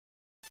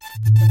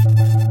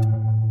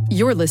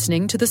You're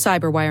listening to the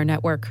Cyberwire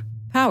Network,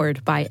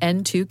 powered by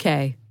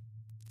N2K.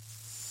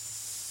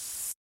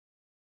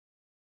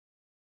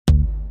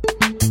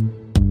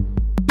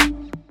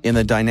 In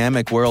the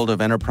dynamic world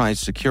of enterprise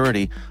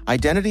security,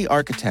 identity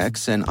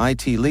architects and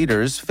IT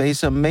leaders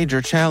face a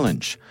major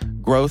challenge.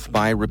 Growth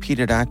by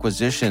repeated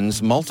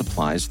acquisitions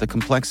multiplies the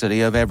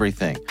complexity of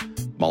everything.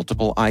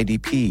 Multiple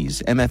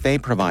IDPs,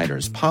 MFA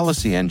providers,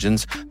 policy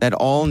engines that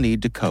all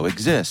need to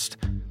coexist.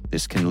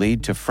 This can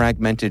lead to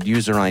fragmented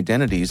user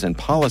identities and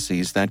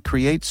policies that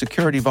create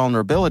security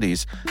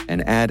vulnerabilities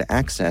and add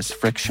access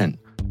friction.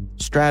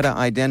 Strata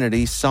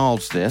Identity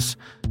solves this.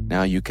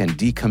 Now you can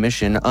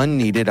decommission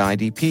unneeded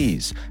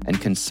IDPs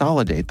and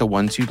consolidate the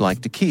ones you'd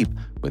like to keep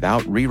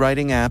without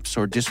rewriting apps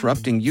or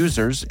disrupting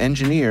users,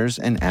 engineers,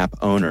 and app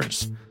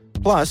owners.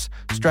 Plus,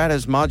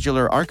 Strata's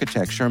modular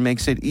architecture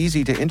makes it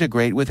easy to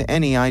integrate with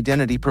any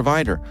identity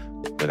provider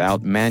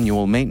without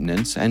manual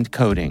maintenance and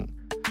coding.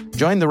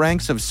 Join the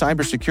ranks of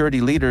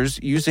cybersecurity leaders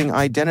using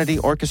identity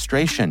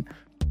orchestration.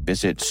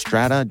 Visit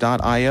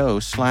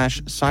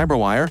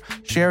strata.io/cyberwire,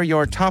 share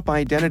your top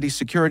identity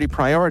security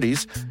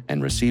priorities,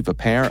 and receive a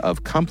pair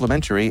of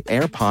complimentary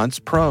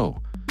AirPods Pro.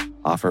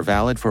 Offer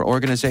valid for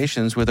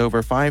organizations with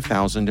over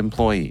 5,000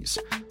 employees.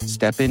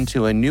 Step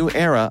into a new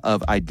era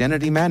of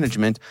identity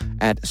management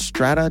at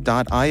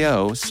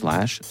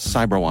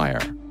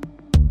strata.io/cyberwire.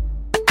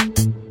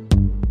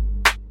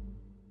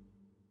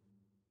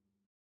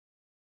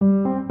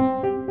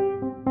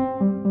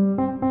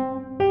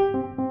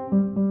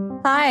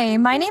 Hi,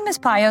 my name is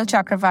Payal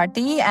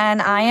Chakravarti,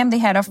 and I am the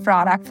head of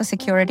product for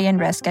security and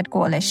risk at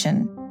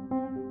Coalition.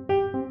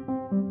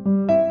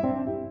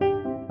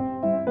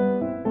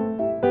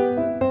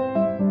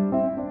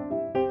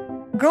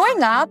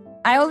 Growing up,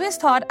 I always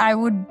thought I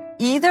would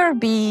either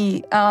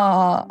be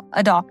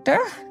a doctor,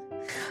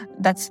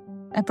 that's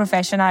a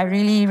profession I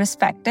really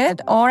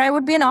respected, or I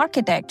would be an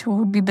architect who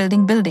would be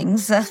building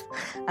buildings,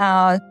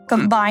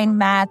 combine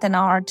math and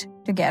art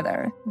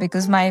together,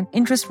 because my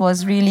interest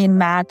was really in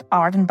math,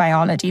 art, and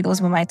biology. Those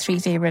were my three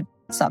favorite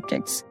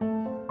subjects.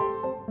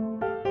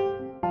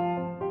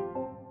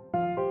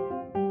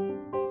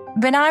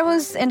 When I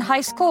was in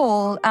high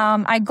school,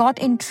 I got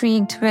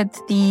intrigued with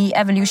the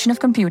evolution of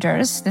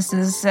computers. This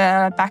is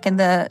back in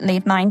the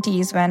late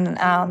 90s when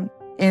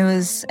it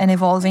was an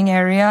evolving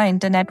area.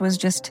 Internet was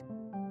just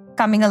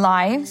coming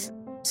alive.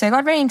 So I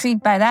got very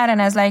intrigued by that, and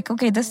I was like,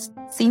 okay, this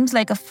seems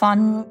like a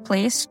fun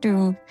place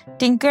to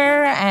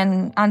tinker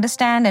and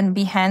understand and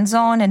be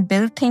hands-on and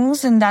build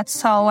things. And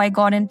that's how I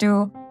got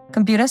into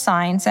computer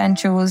science and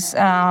chose,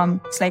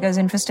 it's like I was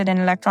interested in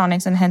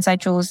electronics, and hence I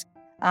chose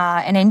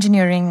an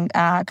engineering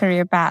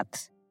career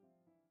path.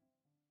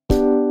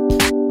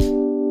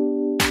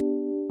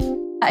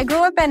 I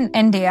grew up in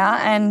India,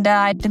 and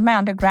I did my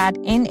undergrad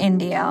in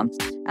India.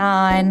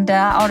 And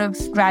out of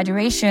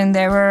graduation,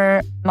 there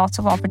were lots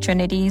of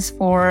opportunities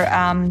for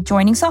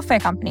joining software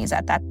companies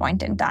at that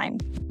point in time.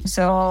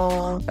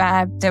 So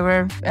there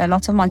were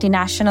lots of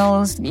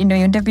multinationals,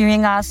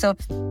 interviewing us. So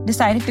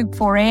decided to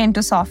foray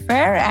into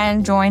software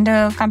and joined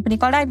a company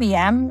called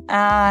IBM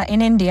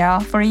in India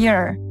for a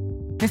year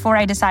before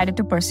I decided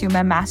to pursue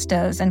my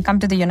master's and come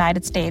to the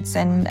United States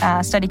and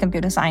study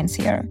computer science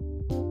here.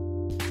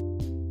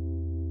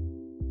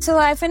 So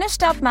I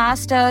finished up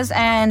master's,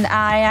 and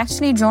I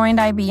actually joined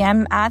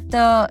IBM at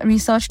the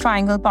Research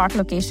Triangle Park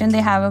location.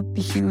 They have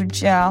a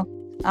huge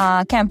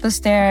campus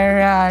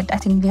there. I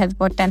think we had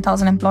about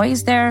 10,000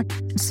 employees there.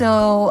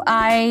 So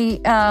I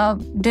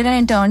did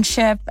an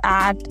internship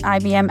at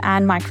IBM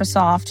and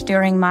Microsoft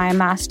during my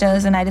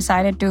master's, and I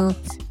decided to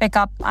pick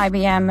up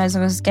IBM as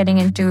I was getting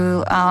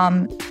into.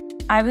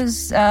 I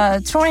was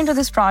thrown into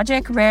this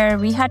project where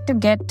we had to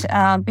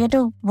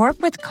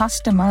work with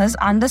customers,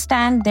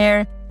 understand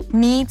their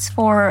needs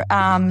for,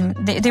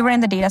 they were in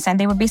the data center.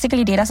 They were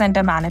basically data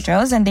center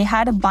managers, and they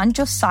had a bunch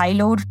of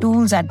siloed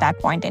tools at that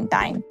point in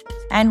time.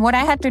 And what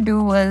I had to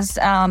do was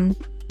kind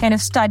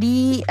of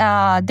study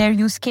their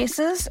use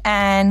cases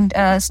and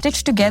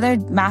stitch together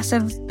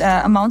massive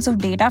amounts of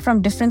data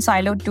from different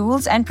siloed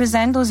tools and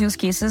present those use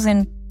cases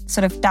in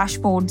sort of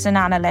dashboards and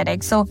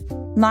analytics. So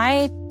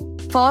my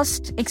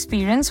first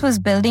experience was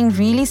building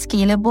really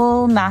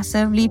scalable,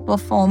 massively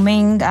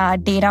performing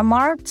data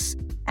marts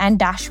and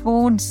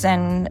dashboards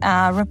and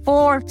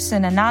reports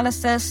and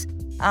analysis,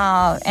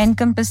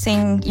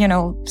 encompassing,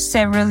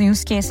 several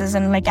use cases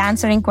and like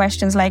answering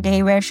questions like,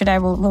 hey, where should I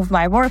move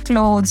my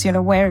workloads?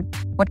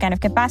 What kind of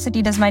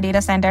capacity does my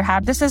data center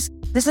have? This is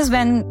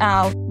when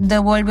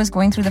the world was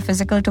going through the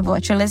physical to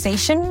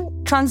virtualization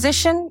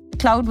transition.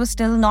 Cloud was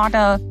still not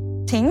a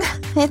thing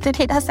in the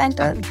data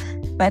center,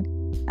 but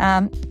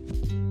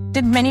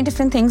did many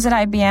different things at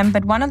IBM.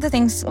 But one of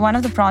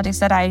the projects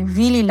that I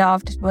really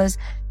loved was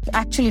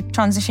actually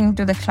transitioning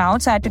to the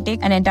cloud. So I had to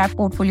take an entire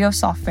portfolio of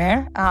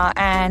software,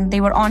 and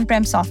they were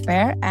on-prem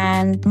software,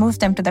 and move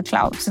them to the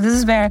cloud. So this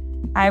is where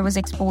I was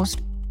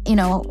exposed,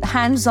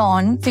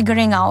 hands-on,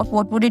 figuring out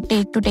what would it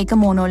take to take a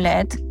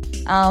monolith,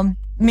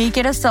 make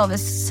it a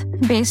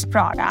service-based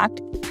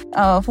product,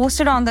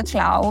 hosted on the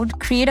cloud,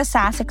 create a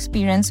SaaS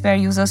experience where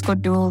users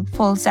could do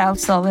full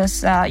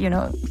self-service,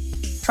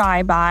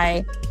 try,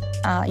 buy.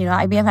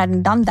 IBM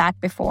hadn't done that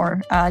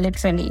before,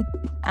 literally.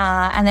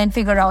 And then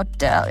figure out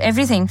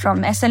everything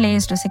from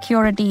SLAs to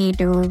security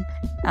to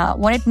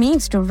what it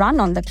means to run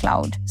on the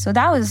cloud. So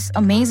that was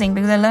amazing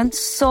because I learned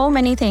so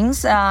many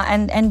things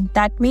and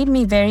that made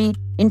me very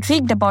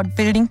intrigued about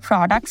building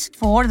products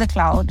for the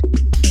cloud.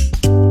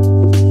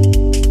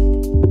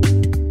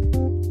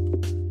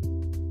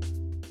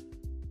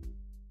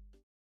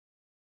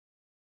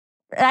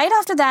 Right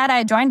after that,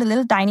 I joined a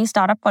little tiny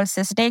startup called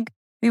Sysdig.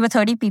 We were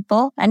 30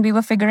 people and we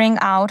were figuring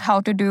out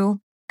how to do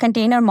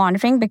container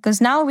monitoring because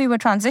now we were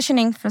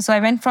transitioning. So I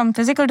went from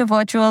physical to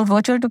virtual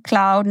to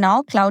cloud,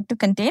 now cloud to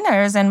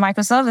containers and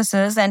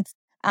microservices.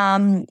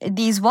 And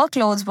these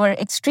workloads were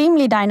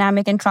extremely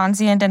dynamic and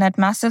transient and at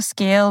massive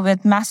scale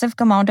with massive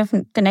amount of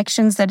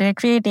connections that they're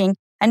creating.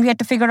 And we had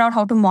to figure out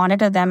how to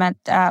monitor them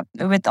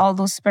with all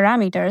those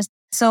parameters.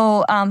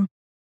 So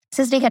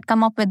Sysdig had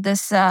come up with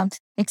this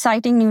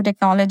exciting new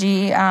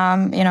technology,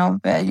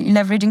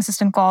 leveraging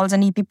system calls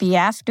and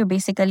ePPF to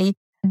basically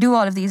do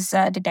all of these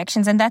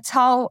detections. And that's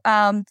how,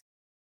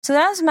 so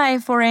that was my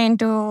foray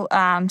into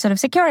sort of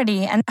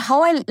security. And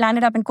how I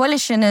landed up in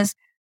Coalition is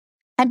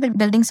I'd been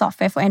building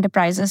software for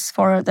enterprises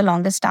for the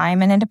longest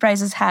time. And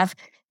enterprises have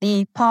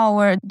the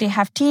power, they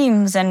have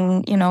teams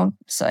and,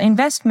 so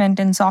investment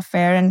in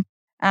software and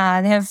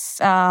they have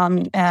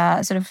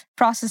sort of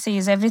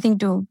processes, everything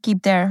to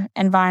keep their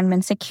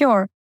environment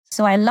secure.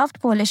 So I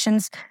loved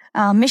Coalition's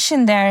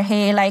mission there.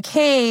 Hey,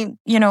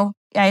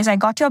 guys, I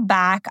got your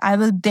back. I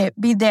will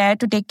be there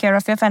to take care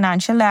of your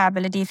financial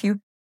liability if you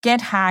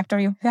get hacked or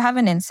you have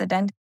an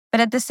incident.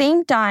 But at the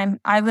same time,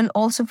 I will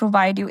also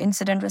provide you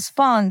incident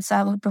response.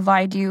 I will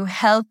provide you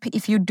help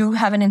if you do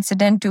have an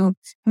incident to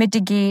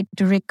mitigate,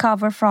 to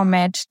recover from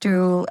it,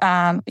 to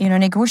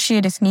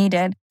negotiate if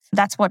needed.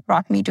 That's what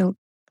brought me to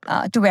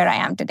where I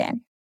am today.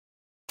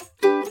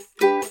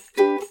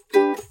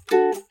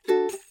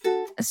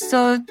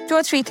 So 2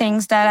 or 3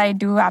 things that I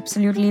do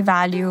absolutely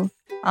value.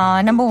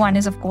 Number one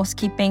is, of course,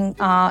 keeping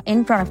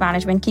in product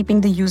management,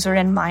 keeping the user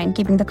in mind,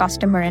 keeping the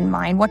customer in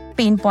mind. What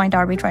pain point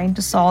are we trying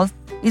to solve?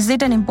 Is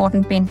it an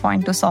important pain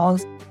point to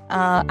solve?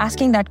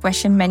 Asking that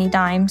question many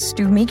times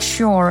to make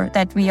sure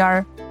that we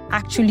are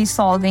actually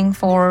solving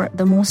for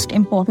the most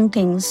important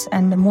things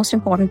and the most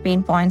important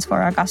pain points for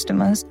our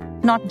customers,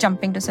 not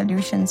jumping to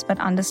solutions, but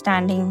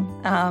understanding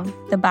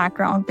the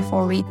background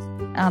before we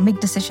make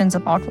decisions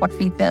about what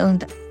we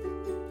build.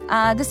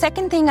 The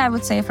second thing I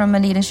would say from a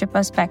leadership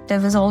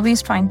perspective is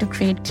always trying to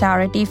create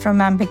clarity from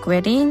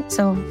ambiguity.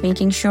 So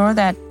making sure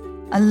that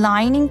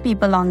aligning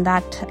people on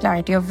that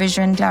clarity of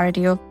vision,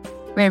 clarity of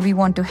where we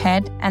want to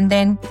head, and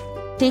then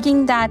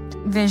taking that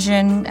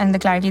vision and the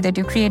clarity that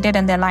you created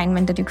and the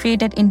alignment that you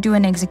created into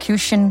an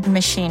execution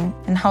machine.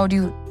 And how do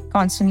you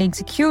constantly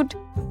execute,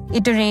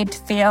 iterate,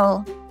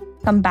 fail,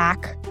 come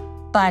back,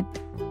 but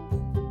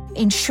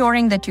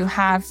ensuring that you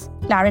have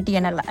clarity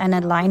and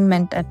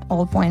alignment at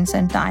all points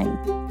in time.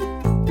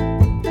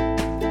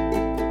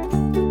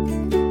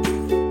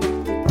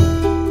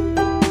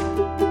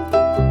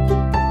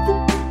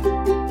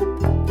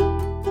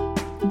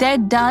 There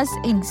does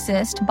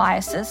exist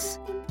biases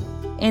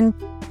in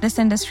this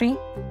industry.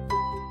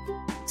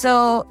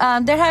 So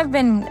there have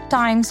been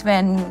times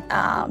when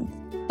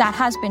that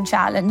has been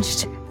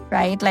challenged,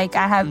 right? Like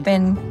I have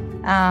been,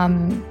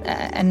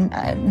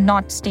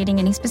 not stating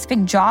any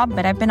specific job,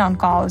 but I've been on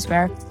calls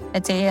where,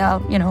 let's say,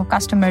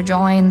 customer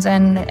joins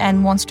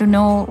and wants to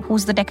know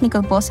who's the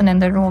technical person in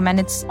the room. And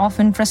it's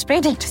often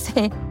frustrating to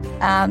say,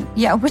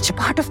 which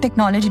part of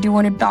technology do you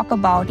want to talk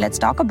about? Let's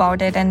talk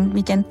about it and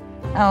we can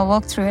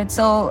work through it.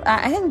 So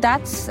I think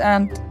that's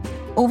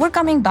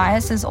overcoming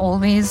bias is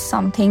always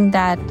something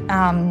that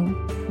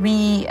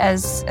we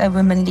as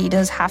women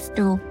leaders have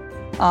to,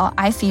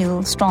 I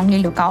feel, strongly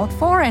look out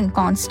for and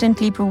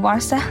constantly prove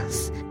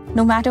ourselves,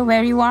 no matter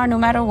where you are, no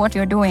matter what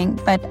you're doing.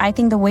 But I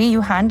think the way you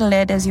handle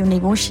it is you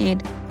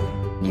negotiate,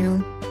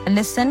 you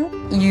listen,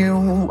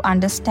 you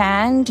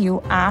understand,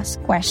 you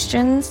ask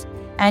questions,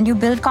 and you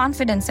build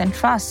confidence and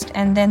trust.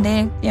 And then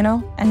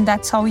and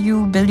that's how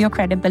you build your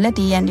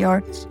credibility and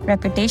your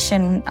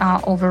reputation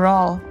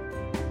overall.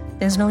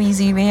 There's no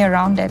easy way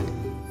around it.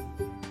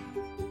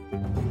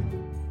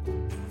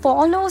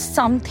 Follow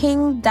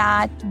something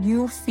that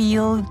you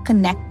feel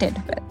connected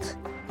with.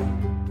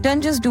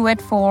 Don't just do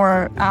it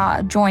for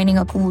joining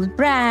a cool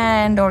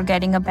brand or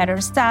getting a better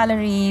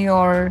salary,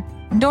 or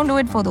don't do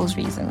it for those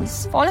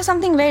reasons. Follow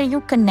something where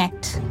you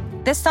connect.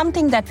 There's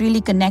something that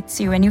really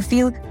connects you and you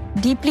feel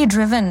deeply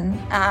driven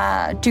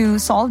to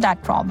solve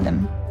that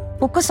problem.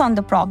 Focus on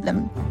the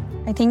problem.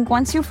 I think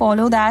once you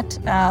follow that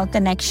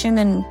connection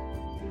and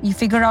you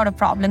figure out a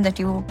problem that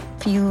you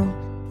feel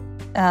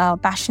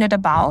passionate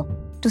about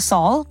to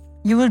solve,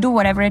 you will do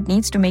whatever it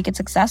needs to make it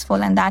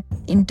successful, and that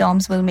in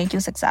terms will make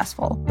you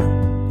successful.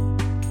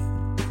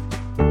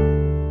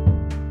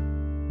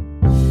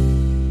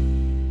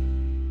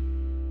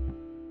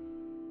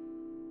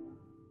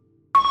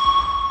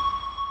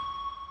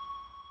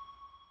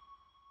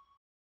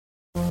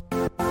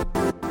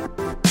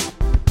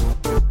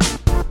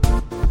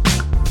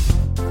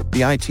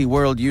 The IT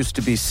world used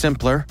to be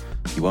simpler.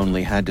 You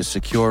only had to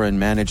secure and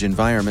manage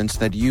environments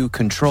that you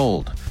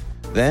controlled.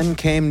 Then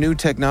came new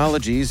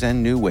technologies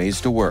and new ways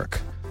to work.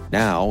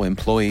 Now,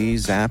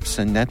 employees, apps,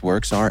 and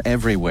networks are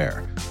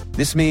everywhere.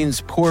 This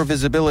means poor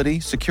visibility,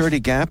 security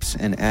gaps,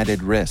 and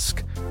added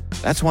risk.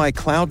 That's why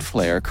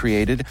Cloudflare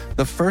created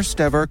the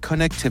first-ever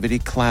connectivity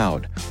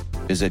cloud.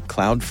 Visit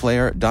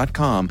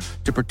cloudflare.com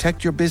to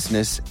protect your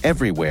business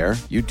everywhere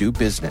you do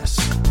business.